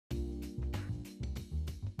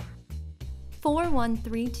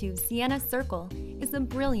4132 Siena Circle is a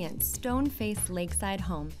brilliant stone-faced lakeside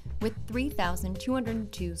home with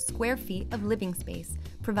 3,202 square feet of living space,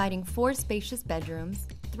 providing 4 spacious bedrooms,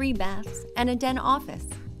 3 baths, and a den office.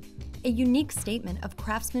 A unique statement of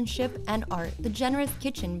craftsmanship and art, the generous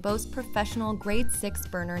kitchen boasts professional grade 6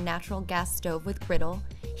 burner natural gas stove with griddle,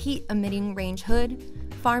 heat-emitting range hood,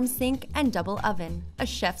 farm sink, and double oven, a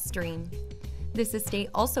chef's dream. This estate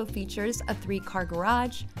also features a 3-car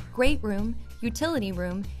garage, great room, utility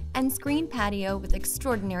room, and screen patio with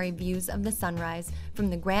extraordinary views of the sunrise from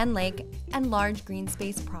the Grand Lake and large green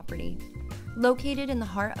space property. Located in the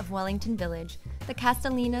heart of Wellington Village, the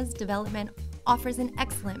Castellina's development offers an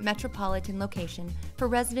excellent metropolitan location for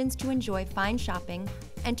residents to enjoy fine shopping,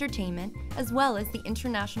 entertainment, as well as the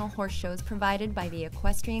international horse shows provided by the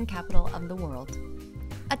equestrian capital of the world.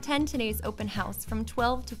 Attend today's open house from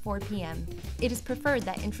 12 to 4 p.m. It is preferred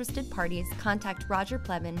that interested parties contact Roger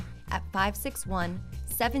Plevin at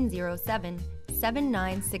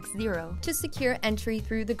 561-707-7960 to secure entry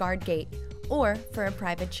through the guard gate or for a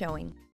private showing.